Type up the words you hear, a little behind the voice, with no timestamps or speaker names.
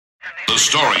The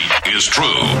story is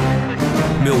true.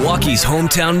 Milwaukee's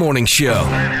hometown morning show,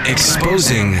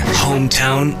 exposing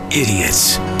hometown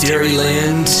idiots.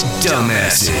 Dairyland's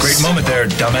dumbasses. Great moment there,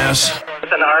 dumbass.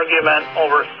 It's an argument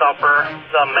over supper.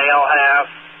 The male half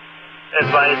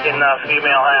advising the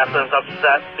female half is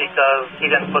upset because he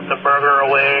didn't put the burger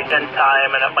away in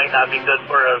time, and it might not be good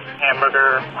for his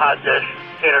hamburger hot dish,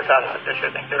 tater tot hot dish I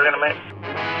think they were going to make.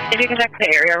 Did you contact the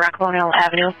area Rockville Mill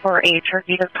Avenue for a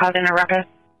turkey that's causing a ruckus?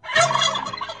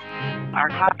 Our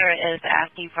caller is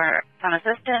asking for some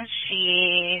assistance.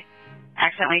 She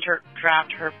accidentally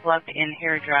dropped her plugged-in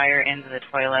hair dryer into the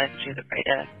toilet. She was afraid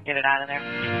to get it out of there.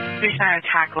 She's trying to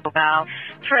Taco Bell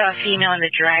for a female in the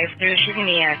drive-thru. She's in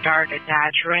the dark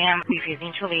Dodge Ram,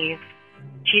 refusing to leave.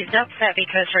 She's upset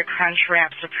because her Crunch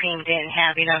Wrap Supreme didn't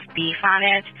have enough beef on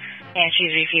it, and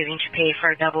she's refusing to pay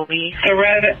for a double beef. The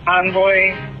red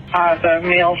Envoy, the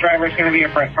male driver is going to be a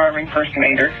Brett Farming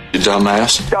impersonator. You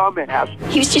dumbass.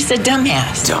 He was just a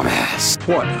dumbass. Dumbass.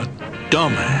 What a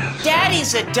dumbass.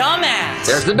 Daddy's a dumbass.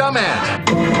 There's the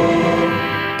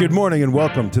dumbass. Good morning and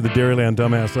welcome to the Dairyland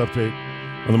Dumbass Update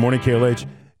on the Morning KLH.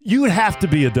 You would have to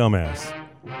be a dumbass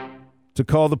to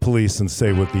call the police and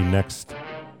say what the next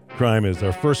crime is.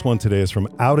 Our first one today is from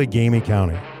Outagamie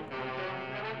County.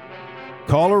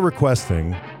 Caller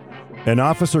requesting an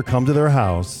officer come to their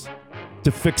house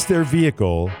to fix their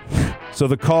vehicle so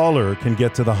the caller can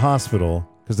get to the hospital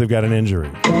because they've got an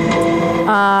injury.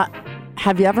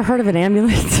 Have you ever heard of an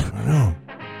ambulance? I don't know.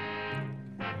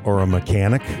 Or a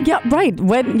mechanic? Yeah, right.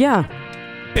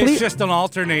 It's just an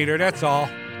alternator, that's all.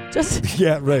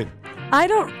 Yeah, right. I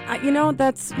don't,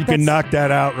 that's... You can knock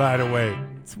that out right away.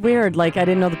 It's weird. Like, I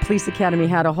didn't know the police academy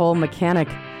had a whole mechanic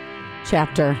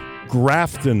chapter.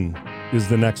 Grafton is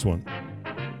the next one.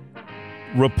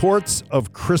 Reports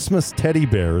of Christmas teddy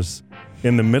bears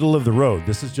in the middle of the road.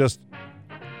 This is just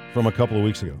from a couple of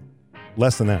weeks ago.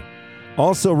 Less than that.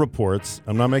 Also reports,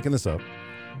 I'm not making this up,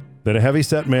 that a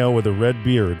heavyset male with a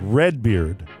red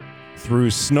beard, threw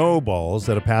snowballs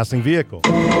at a passing vehicle.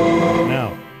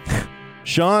 Now,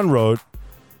 Sean wrote,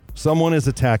 someone is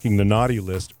attacking the naughty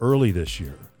list early this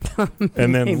year.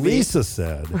 And then Lisa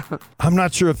said, I'm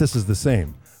not sure if this is the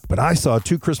same, but I saw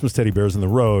 2 Christmas teddy bears in the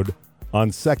road on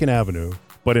 2nd Avenue,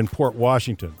 but in Port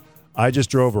Washington. I just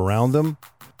drove around them.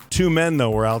 2 men,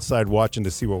 though, were outside watching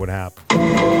to see what would happen.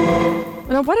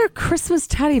 Now, what are Christmas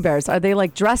teddy bears? Are they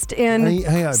like dressed in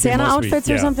Santa outfits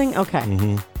or something? Okay.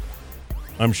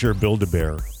 Mm-hmm. I'm sure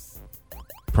Build-A-Bear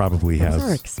probably has. Those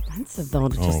are expensive, though.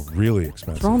 Really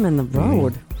expensive. Throw them in the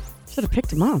road. Should have picked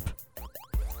them up.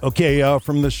 Okay,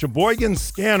 from the Sheboygan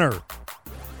Scanner.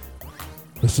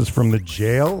 This is from the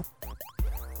jail.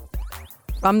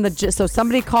 So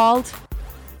somebody called.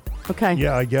 Okay.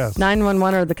 Yeah, I guess.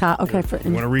 911 or the cop. Okay.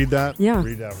 You want to read that? Yeah.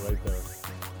 Read that right there.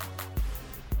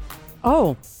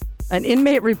 Oh, an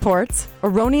inmate reports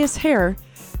erroneous hair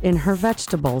in her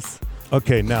vegetables.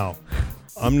 Okay, now,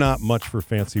 I'm not much for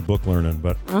fancy book learning,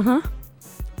 but I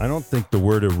don't think the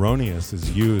word erroneous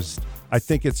is used. I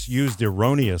think it's used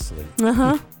erroneously.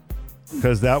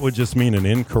 Because that would just mean an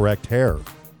incorrect hair.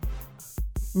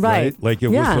 Right. Like it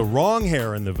was the wrong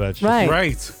hair in the vegetable.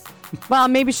 Right. Well,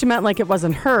 maybe she meant like it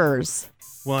wasn't hers.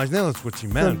 Well, I know that's what she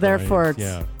meant. So therefore, right? it's...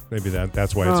 Yeah, maybe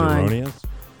that's why it's erroneous.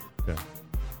 Okay.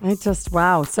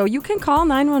 Wow. So you can call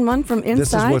 911 from inside.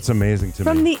 This is what's amazing to me.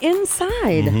 From the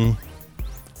inside. Mm-hmm.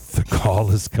 The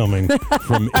call is coming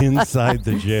from inside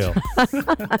the jail.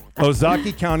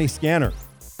 Ozaukee County Scanner.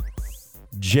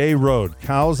 J Road.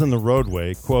 Cows in the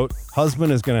roadway. Quote,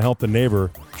 husband is going to help the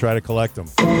neighbor try to collect them.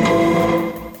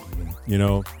 You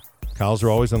know, cows are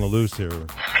always on the loose here.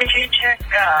 Could you check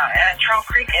at Trail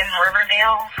Creek in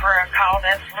Riverdale for a cow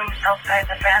that's loose outside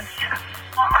the fence?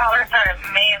 Caller thought it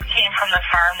may have came from the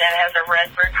farm that has a red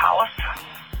brick house.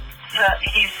 So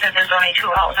he said there's only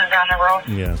 2 houses on the road.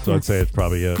 Yeah, so I'd say it's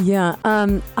probably it. Yeah.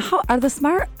 How are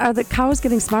the cows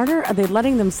getting smarter? Are they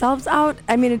letting themselves out?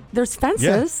 I mean, there's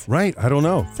fences. Yeah, right. I don't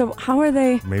know. So how are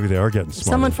they? Maybe they are getting smarter.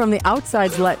 Someone from the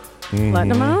outside's letting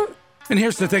them out? And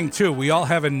here's the thing, too. We all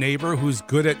have a neighbor who's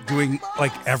good at doing,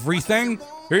 like, everything.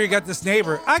 Here you got this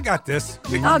neighbor. I got this.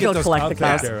 I'll go collect the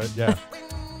cows. Yeah.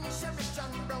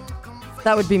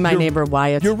 That would be my neighbor,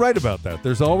 Wyatt. You're right about that.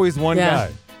 There's always one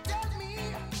guy.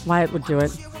 Wyatt would do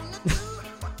it.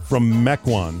 From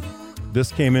Mequon.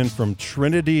 This came in from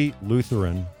Trinity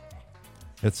Lutheran.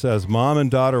 It says, Mom and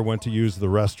daughter went to use the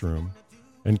restroom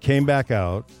and came back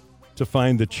out to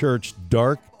find the church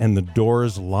dark and the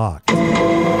doors locked.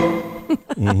 How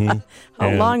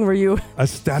long were you?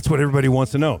 That's what everybody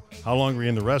wants to know. How long were you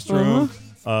in the restroom?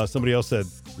 Somebody else said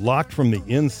locked from the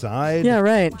inside. Yeah,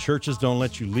 right. Churches don't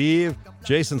let you leave.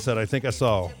 Jason said, I think I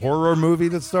saw a horror movie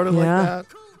that started like that.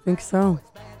 I think so.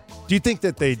 Do you think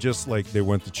that they just they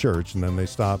went to church and then they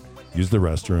stopped, used the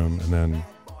restroom, and then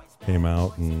came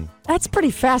out and... That's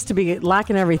pretty fast to be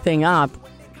locking everything up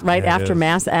right after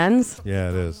Mass ends. Yeah,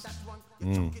 it is.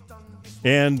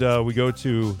 And we go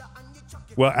to...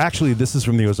 Well, actually, this is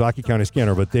from the Ozaukee County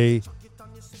Scanner, but they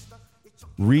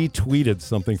retweeted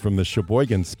something from the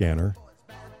Sheboygan Scanner.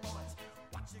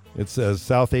 It says,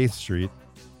 South 8th Street.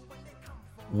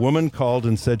 Woman called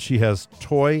and said she has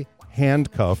toy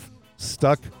handcuff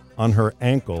stuck on her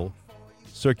ankle,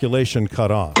 circulation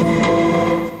cut off.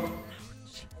 All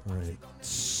right.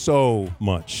 So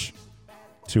much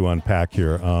to unpack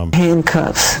here.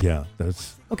 Handcuffs. Yeah,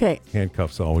 that's... Okay.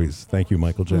 Handcuffs always. Thank you,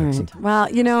 Michael Jackson.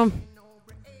 Right. Well,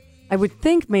 I would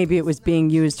think maybe it was being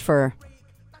used for...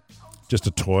 Just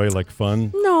a toy, like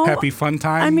fun? No. Happy fun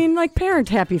time? I mean, like parent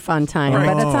happy fun time. Right.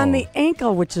 But it's on the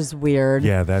ankle, which is weird.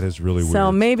 Yeah, that is really weird.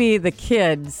 So maybe the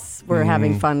kids were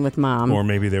having fun with mom. Or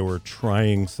maybe they were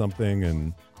trying something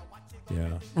and,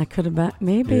 yeah. I could have been.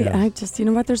 Maybe. Yeah. I just, you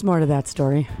know what? There's more to that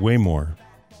story. Way more.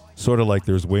 Sort of like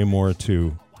there's way more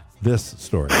to this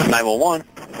story. 911.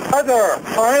 Hi there.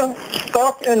 I'm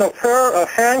stuck in a pair of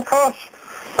handcuffs.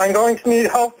 I'm going to need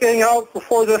help getting out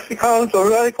before this becomes a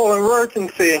medical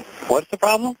emergency. What's the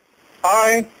problem?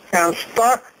 I am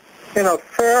stuck in a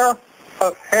pair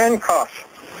of handcuffs.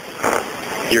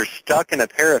 You're stuck in a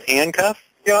pair of handcuffs?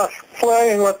 Yes,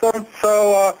 playing with them.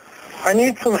 So I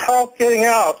need some help getting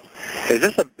out. Is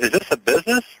this a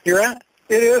business you're at?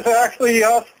 It is actually,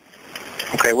 yes.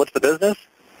 Okay, what's the business?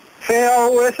 St.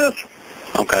 Aloysius.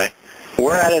 Okay.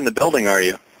 Where at in the building are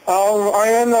you?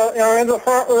 I'm in the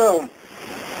front room.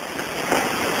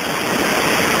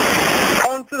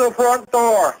 Come to the front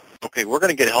door. Okay, we're going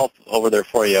to get help over there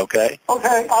for you, okay?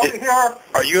 Okay, I'll be here.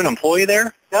 Are you an employee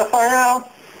there? Yes, I am.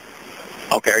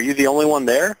 Okay, are you the only one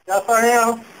there? Yes, I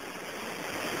am.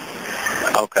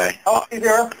 Okay. I'll be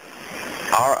here.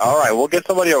 All right, we'll get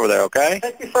somebody over there, okay?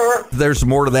 Thank you, sir. There's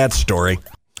more to that story.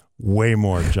 Way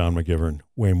more, John McGivern.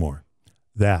 Way more.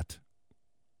 That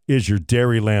is your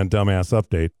Dairyland Dumbass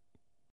Update.